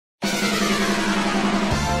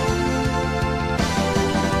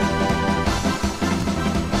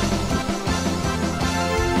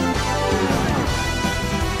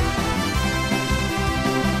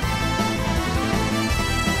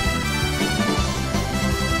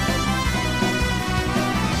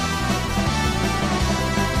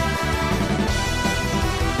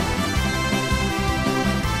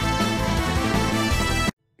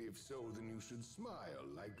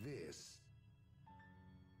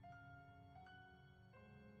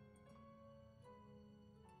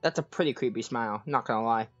That's a pretty creepy smile, not gonna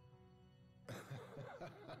lie.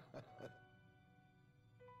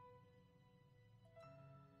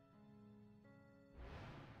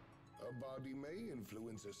 A body may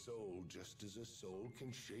influence a soul just as a soul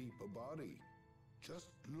can shape a body. Just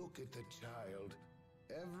look at the child.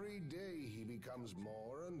 Every day he becomes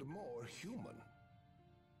more and more human.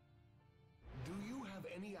 Do you have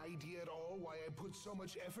any idea at all why I put so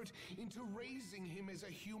much effort into raising him as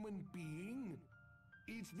a human being?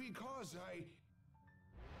 It's because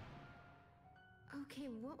Okay,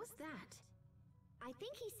 what was that? I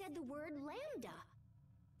think he said the word Lambda.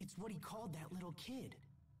 It's what he called that little kid.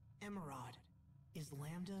 Emerald. Is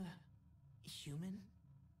Lambda human?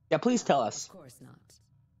 Yeah, please tell us. Of course not.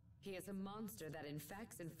 He is a monster that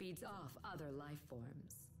infects and feeds off other life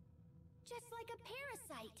forms. Just like a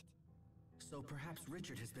parasite. So perhaps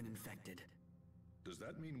Richard has been infected. Does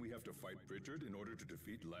that mean we have to fight Richard in order to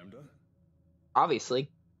defeat Lambda? Obviously.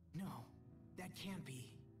 No, that can't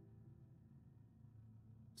be.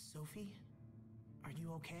 Sophie? Are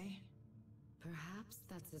you okay? Perhaps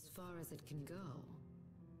that's as far as it can go.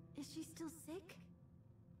 Is she still sick?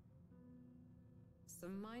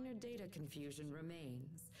 Some minor data confusion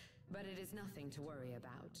remains, but it is nothing to worry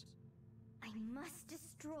about. I must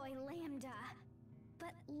destroy Lambda.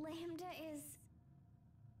 But Lambda is...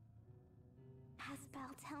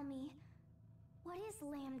 Asbel, tell me, what is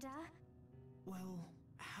Lambda? Well,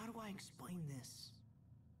 how do I explain this?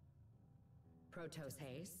 Protos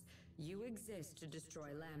Haste, you exist to destroy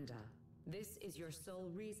Lambda. This is your sole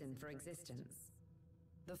reason for existence.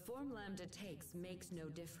 The form Lambda takes makes no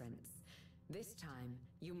difference. This time,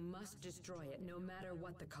 you must destroy it no matter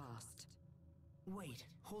what the cost. Wait,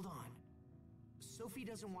 hold on. Sophie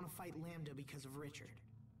doesn't want to fight Lambda because of Richard.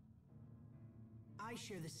 I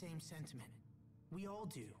share the same sentiment. We all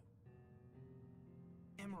do.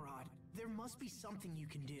 Emerald, there must be something you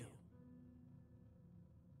can do.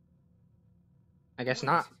 I guess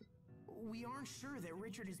not. We aren't sure that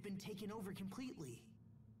Richard has been taken over completely,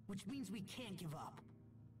 which means we can't give up.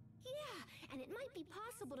 Yeah, and it might be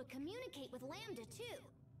possible to communicate with Lambda too.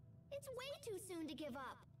 It's way too soon to give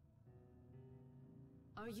up.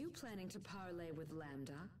 Are you planning to parley with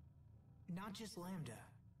Lambda? Not just Lambda.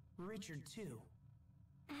 Richard too.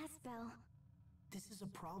 Asbel. This is a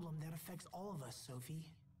problem that affects all of us, Sophie.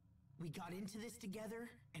 We got into this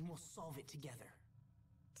together, and we'll solve it together.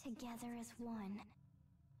 Together as one.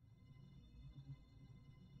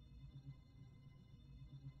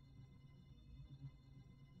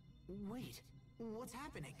 Wait, what's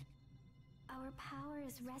happening? Our power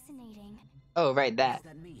is resonating. Oh, right, What that.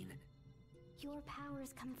 does that mean? Your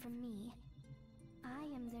powers come from me. I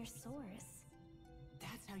am their source.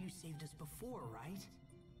 That's how you saved us before, right?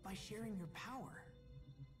 By sharing your power.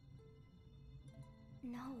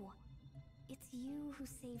 No, it's you who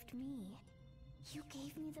saved me. You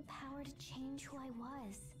gave me the power to change who I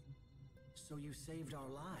was. So you saved our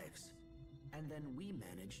lives, and then we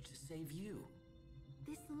managed to save you.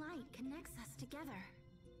 This light connects us together.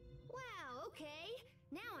 Wow, okay.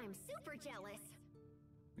 Now I'm super jealous.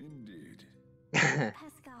 Indeed.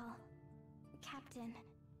 Pascal, Captain.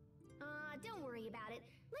 Don't worry about it.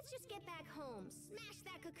 Let's just get back home, smash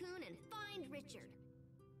that cocoon, and find Richard.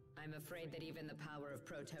 I'm afraid that even the power of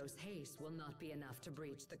Protos Haste will not be enough to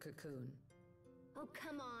breach the cocoon. Oh,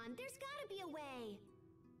 come on. There's gotta be a way.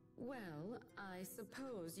 Well, I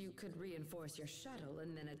suppose you could reinforce your shuttle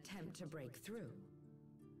and then attempt to break through.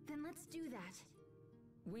 Then let's do that.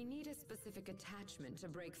 We need a specific attachment to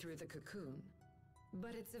break through the cocoon,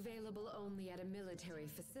 but it's available only at a military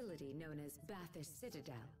facility known as Bathus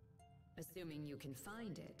Citadel. Assuming you can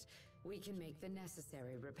find it, we can make the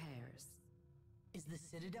necessary repairs. Is the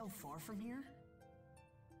Citadel far from here?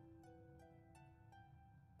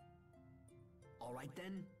 All right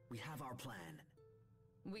then, we have our plan.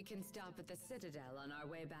 We can stop at the Citadel on our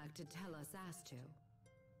way back to Tell Us As to.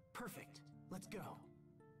 Perfect. Let's go.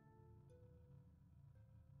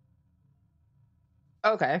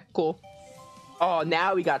 Okay, cool. Oh,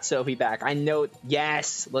 now we got Sophie back. I know.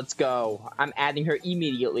 Yes, let's go. I'm adding her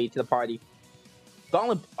immediately to the party.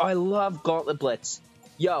 Gauntlet. Oh, I love Gauntlet Blitz.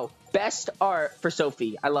 Yo, best art for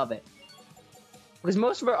Sophie. I love it. Because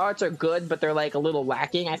most of her arts are good, but they're like a little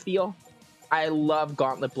lacking, I feel. I love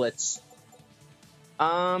Gauntlet Blitz.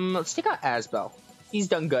 Let's take out Asbel. He's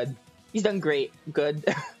done good. He's done great. Good.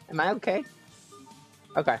 Am I okay?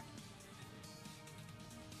 Okay.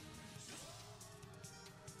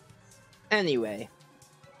 Anyway.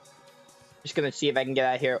 Just gonna see if I can get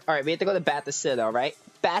out of here. Alright, we have to go to Bathus Citadel, right?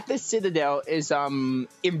 Bathus Citadel is,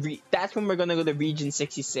 that's when we're gonna go to Region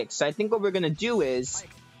 66. So I think what we're gonna do is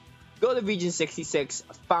go to Region 66,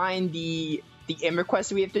 find the the Imber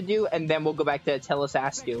quest we have to do, and then we'll go back to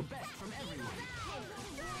Telesasku.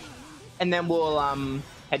 And then we'll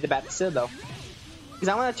head to Bathus Citadel. Because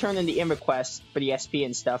I want to turn in the Imber quest for the SP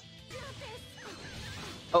and stuff.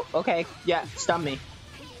 Oh, okay. Yeah, stun me.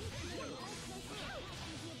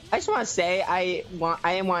 I just want to say, I didn't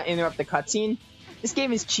want to interrupt the cutscene. This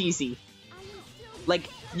game is cheesy. Like,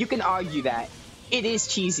 you can argue that. It is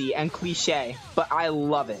cheesy and cliche, but I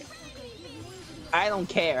love it. I don't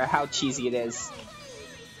care how cheesy it is.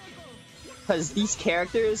 Because these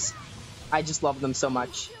characters, I just love them so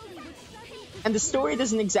much. And the story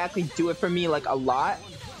doesn't exactly do it for me, like, a lot.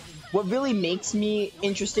 What really makes me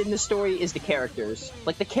interested in the story is the characters.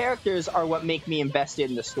 Like, the characters are what make me invested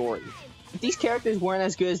in the story. If these characters weren't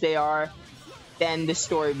as good as they are, then this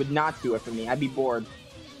story would not do it for me. I'd be bored.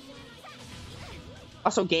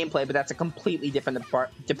 Also gameplay, but that's a completely different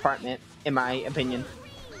department, in my opinion.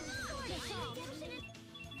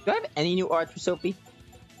 Do I have any new art for Sophie?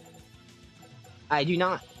 I do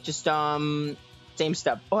not. Just, same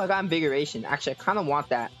stuff. Oh, I got Invigoration. Actually, I kind of want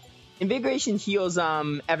that. Invigoration heals,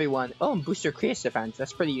 everyone. Oh, and boosts your Creative Defense.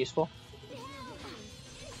 That's pretty useful.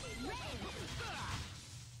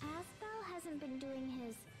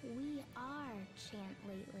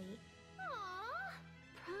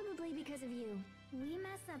 Because of you. We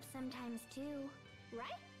mess up sometimes too, right?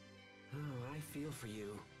 Oh, I feel for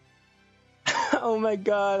you. Oh my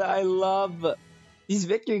god, I love these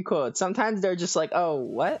victory quotes. Sometimes they're just like, oh,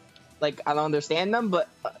 what? Like, I don't understand them, but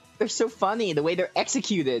they're so funny, the way they're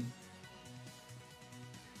executed.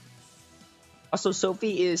 Also,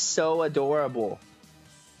 Sophie is so adorable.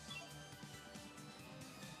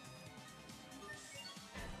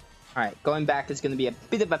 Alright, going back is going to be a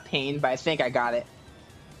bit of a pain, but I think I got it.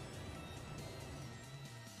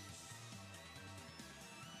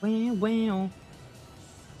 Well.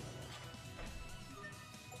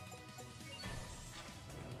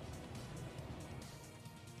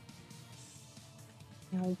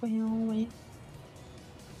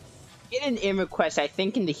 Get an Imber quest. I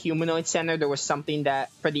think in the Humanoid Center there was something that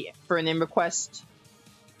for an Imber quest,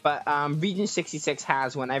 but Region 66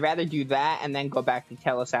 has one. I'd rather do that and then go back to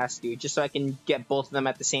Telesasku just so I can get both of them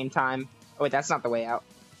at the same time. Oh wait, that's not the way out.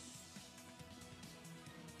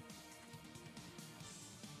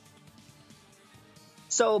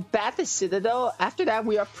 So, Bathus Citadel, after that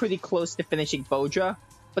we are pretty close to finishing Fodra.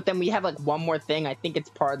 But then we have like one more thing. I think it's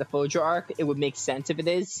part of the Fodra arc. It would make sense if it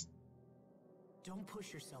is. Don't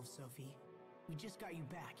push yourself, Sophie. We just got you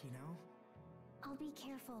back, you know? I'll be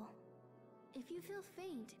careful. If you feel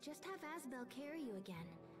faint, just have Asbel carry you again.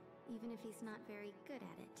 Even if he's not very good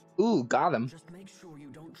at it. Ooh, got him. Just make sure you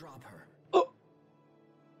don't drop her. Oh,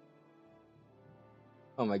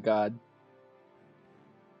 oh my god.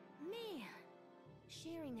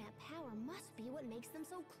 Sharing that power must be what makes them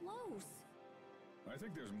so close. I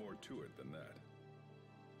think there's more to it than that.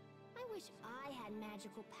 I wish I had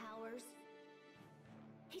magical powers.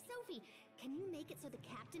 Hey Sophie, can you make it so the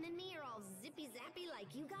captain and me are all zippy-zappy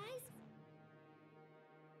like you guys?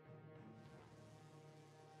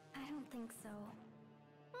 I don't think so.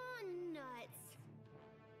 Oh, nuts.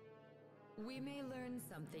 We may learn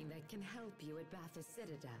something that can help you at Bathus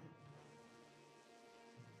Citadel.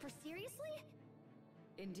 For seriously?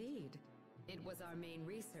 Indeed. It was our main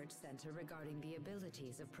research center regarding the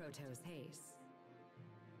abilities of Protoss Haste.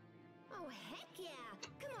 Oh, heck yeah!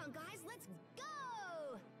 Come on, guys, let's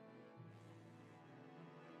go!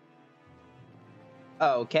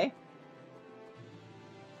 Oh, okay.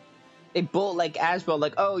 They both like Asbel,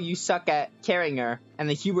 like, oh, you suck at carrying her. And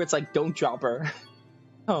then Hubert's like, don't drop her.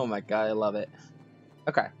 Oh my god, I love it.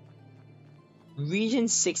 Okay. Region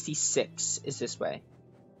 66 is this way.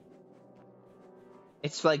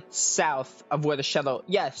 It's like south of where the shuttle...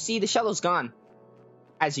 Yeah, see, the shuttle's gone.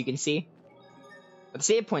 As you can see. But the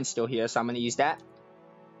save point's still here, so I'm going to use that.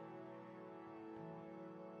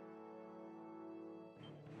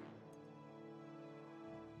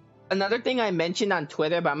 Another thing I mentioned on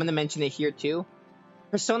Twitter, but I'm going to mention it here too.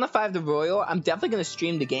 Persona 5 The Royal, I'm definitely going to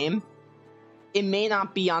stream the game. It may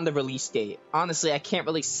not be on the release date. Honestly, I can't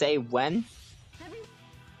really say when.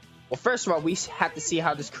 Well, first of all, we have to see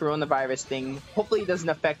how this coronavirus thing, hopefully it doesn't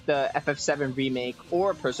affect the FF7 remake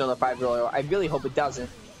or Persona 5 Royal. I really hope it doesn't.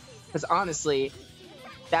 Because honestly,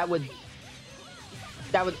 that would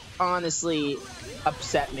honestly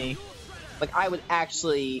upset me. Like, I would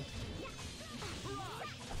actually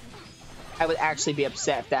be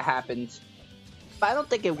upset if that happened. But I don't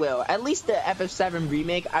think it will. At least the FF7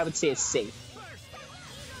 remake, I would say is safe.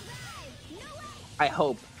 I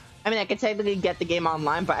hope. I mean, I could technically get the game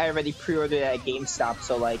online, but I already pre-ordered it at GameStop,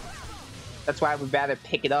 so, like, that's why I would rather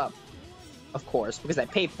pick it up, of course, because I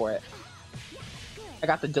paid for it. I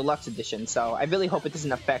got the deluxe edition, so I really hope it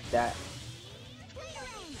doesn't affect that.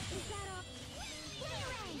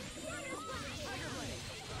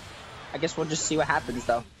 I guess we'll just see what happens,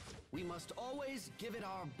 though. We must always give it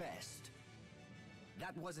our best.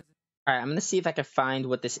 That wasn't. Alright, I'm gonna see if I can find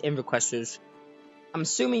what this in request is. I'm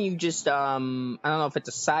assuming you just, I don't know if it's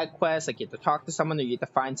a side quest, like you have to talk to someone or you have to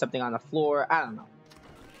find something on the floor. I don't know.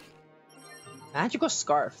 Magical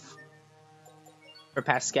scarf. For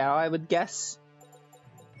Pascal, I would guess.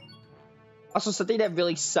 Also, something that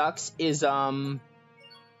really sucks is, actually,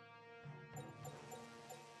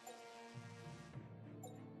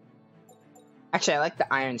 I like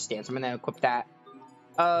the iron stance. I'm gonna equip that.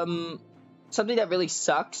 Something that really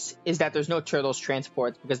sucks is that there's no turtles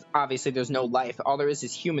transports because obviously there's no life. All there is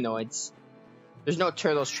humanoids. There's no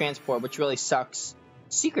turtles transport, which really sucks.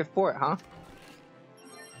 Secret fort, huh?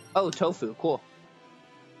 Oh, tofu. Cool.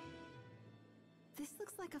 This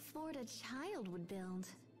looks like a Florida child would build.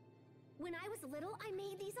 When I was little, I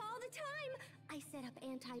made these all the time. I set up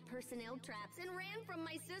anti-personnel traps and ran from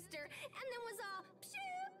my sister, and then was all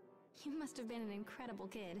pshoo. You must have been an incredible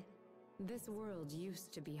kid. This world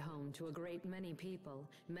used to be home to a great many people.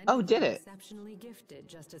 Many Oh, did it? Exceptionally gifted,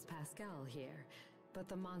 just as Pascal here. But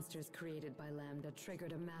the monsters created by Lambda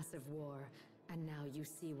triggered a massive war, and now you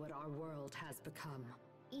see what our world has become.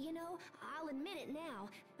 You know, I'll admit it now,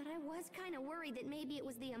 but I was kind of worried that maybe it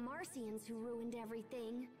was the Amarcians who ruined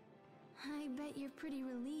everything. I bet you're pretty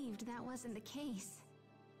relieved that wasn't the case.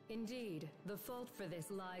 Indeed, the fault for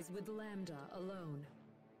this lies with Lambda alone.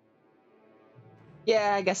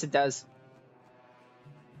 Yeah, I guess it does.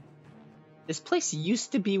 This place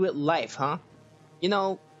used to be with life, huh? You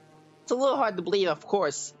know, it's a little hard to believe, of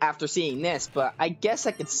course, after seeing this, but I guess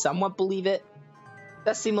I could somewhat believe it. It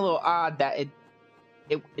does seem a little odd that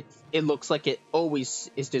it looks like it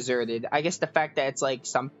always is deserted. I guess the fact that it's like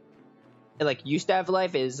it like used to have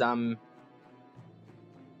life is I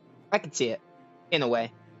can see it in a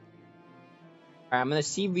way. Alright, I'm gonna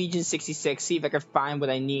see Region 66, see if I can find what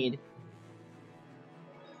I need.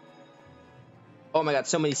 Oh my god,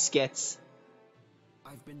 so many skits.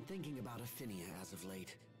 I've been thinking about Affinia as of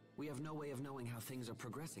late. We have no way of knowing how things are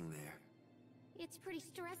progressing there. It's pretty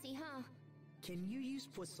stressy, huh? Can you use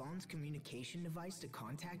Poisson's communication device to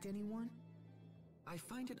contact anyone? I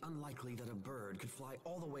find it unlikely that a bird could fly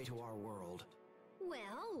all the way to our world.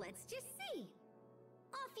 Well, let's just see.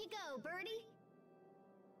 Off you go, birdie.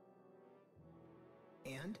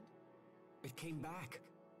 And? It came back.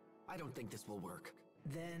 I don't think this will work.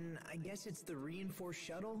 Then I guess it's the reinforced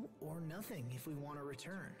shuttle or nothing if we want to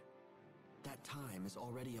return. That time is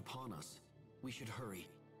already upon us. We should hurry.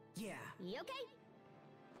 Yeah. You okay?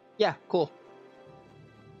 Yeah, cool.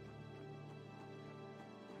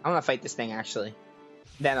 I'm gonna fight this thing actually.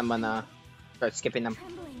 Then I'm gonna start skipping them.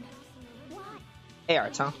 Hey,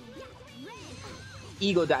 Arts, huh?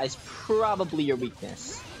 Ego Die is probably your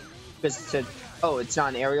weakness. Because it said, oh, it's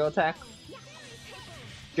not an aerial attack?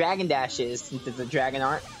 Dragon Dash is, since it's a dragon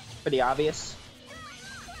art. Pretty obvious.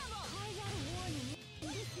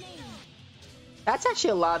 That's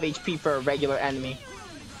actually a lot of HP for a regular enemy.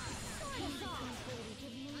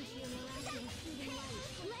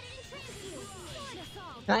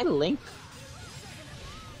 Can I link?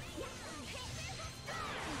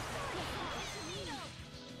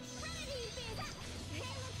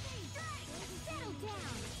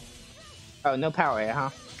 Oh, no power here, huh?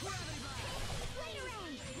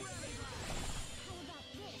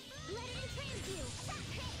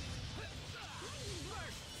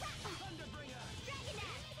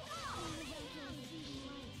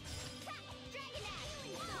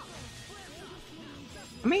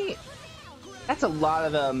 I mean, that's a lot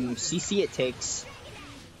of CC it takes.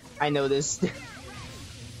 I noticed.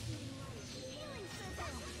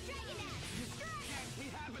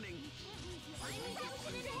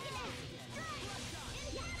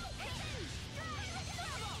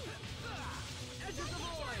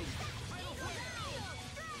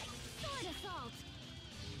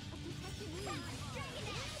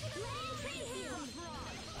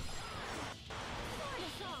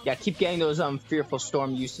 Yeah, keep getting those Fearful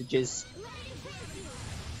Storm usages.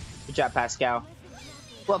 Good job, Pascal.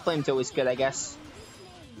 Blood Flame's always good, I guess.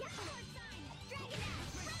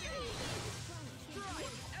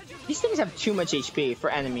 These things have too much HP for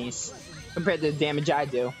enemies compared to the damage I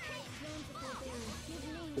do.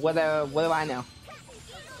 What do I know?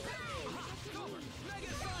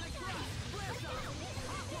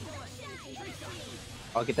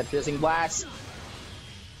 I'll get that piercing blast.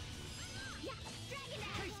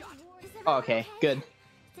 Oh, okay, good.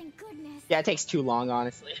 Yeah, it takes too long,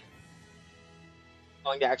 honestly.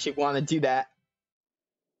 Long to actually want to do that.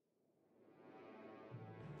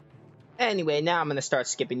 Anyway, now I'm gonna start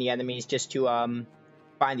skipping the enemies just to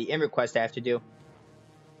find the end request I have to do.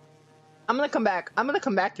 I'm gonna come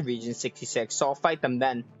back to Region 66, so I'll fight them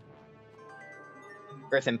then.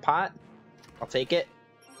 Earthen Pot. I'll take it.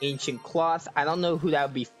 Ancient Cloth. I don't know who that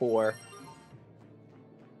would be for.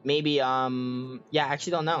 Maybe, yeah, I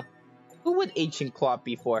actually don't know. Who would Ancient Cloth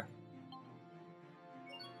be for?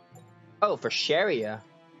 Oh, for Sharia.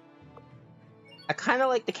 I kind of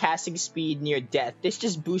like the casting speed near death. This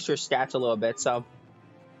just boosts her stats a little bit, so...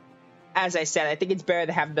 As I said, I think it's better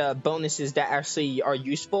to have the bonuses that actually are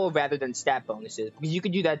useful rather than stat bonuses. Because you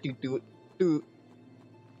could do that through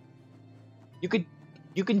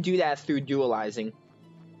you can do that through dualizing.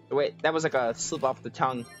 Wait, that was like a slip off the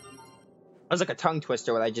tongue. That was like a tongue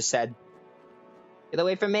twister, what I just said. Get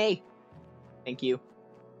away from me! Thank you.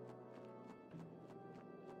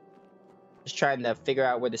 Just trying to figure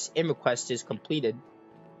out where this end request is completed.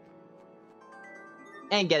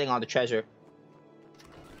 And getting all the treasure.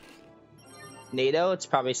 NATO, it's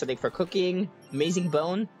probably something for cooking. Amazing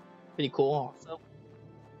bone. Pretty cool also.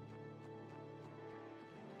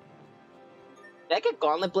 Did I get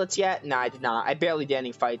Gauntlet Blitz yet? Nah, I did not. I barely did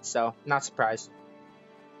any fights, so not surprised.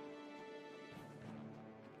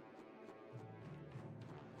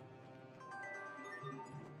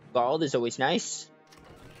 Gold is always nice.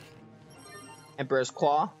 Emperor's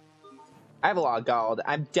Claw. I have a lot of gold.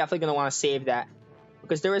 I'm definitely going to want to save that.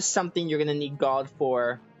 Because there is something you're going to need gold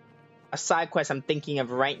for. A side quest I'm thinking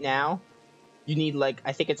of right now. You need like,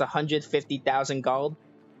 I think it's 150,000 gold.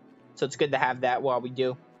 So it's good to have that while we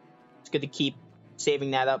do. It's good to keep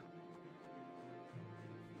saving that up.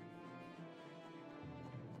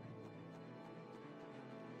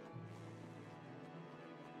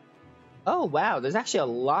 Oh wow, there's actually a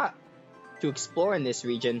lot to explore in this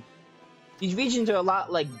region. These regions are a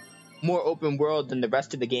lot like more open world than the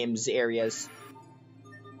rest of the game's areas.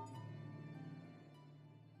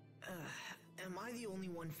 Am I the only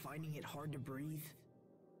one finding it hard to breathe?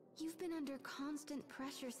 You've been under constant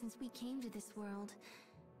pressure since we came to this world.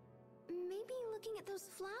 Maybe looking at those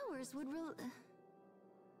flowers would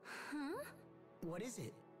Huh? What is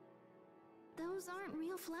it? Those aren't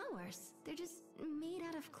real flowers. They're just made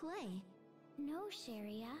out of clay. No,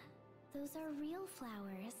 Sharia. Those are real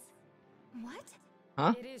flowers. What?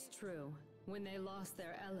 Huh? It is true. When they lost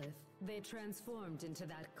their Elith, they transformed into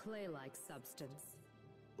that clay-like substance.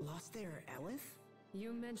 Lost their Elith?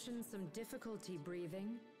 You mentioned some difficulty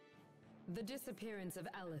breathing. The disappearance of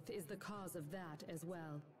Elith is the cause of that as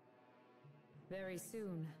well. Very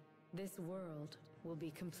soon, this world will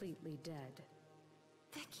be completely dead.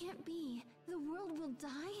 That can't be. The world will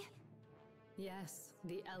die? Yes,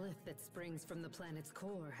 the Elith that springs from the planet's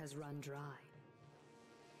core has run dry.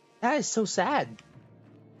 That is so sad.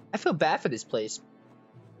 I feel bad for this place.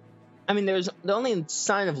 I mean, there's the only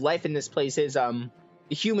sign of life in this place is the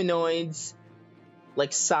humanoids,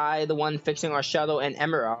 like Sai, the one fixing our shuttle, and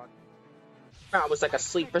Emerald. Emerald was like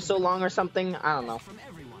asleep for so long or something. I don't know. From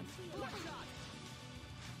everyone.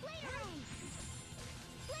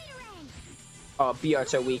 Oh,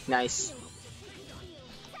 B-arts are weak. Nice.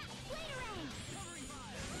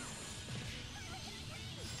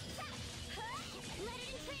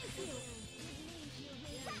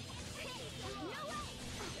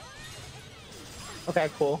 Okay,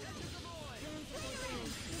 cool.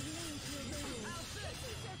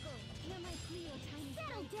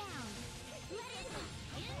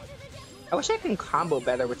 I wish I could combo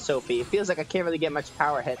better with Sophie. It feels like I can't really get much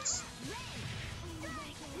power hits.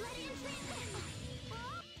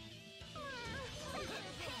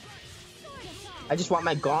 I just want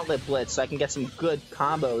my Gauntlet Blitz so I can get some good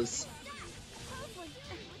combos.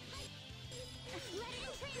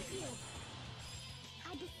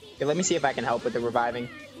 Okay, let me see if I can help with the reviving.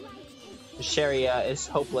 Sharia is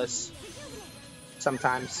hopeless.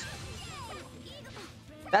 Sometimes.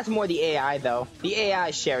 That's more the AI though. The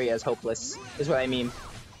AI Sharia is hopeless, is what I mean.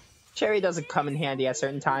 Sharia doesn't come in handy at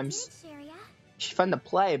certain times. She's fun to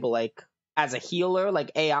play, but like, as a healer,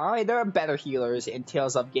 like AI, there are better healers in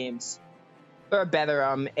Tales of games. There are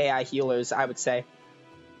better AI healers, I would say.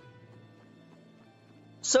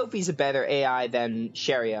 Sophie's a better AI than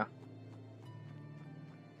Sharia.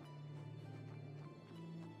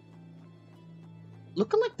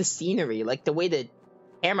 Look at like the scenery, like the way the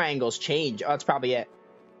camera angles change. Oh, that's probably it.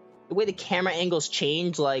 The way the camera angles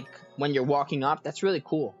change, like when you're walking up, that's really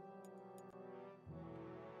cool.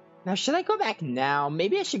 Now, should I go back now?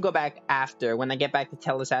 Maybe I should go back after, when I get back to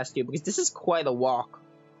Telesastu, because this is quite a walk.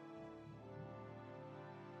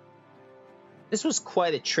 This was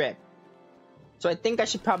quite a trip. So I think I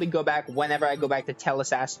should probably go back whenever I go back to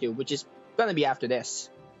Telesastu, which is gonna be after this.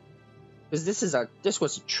 Because this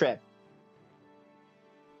was a trip.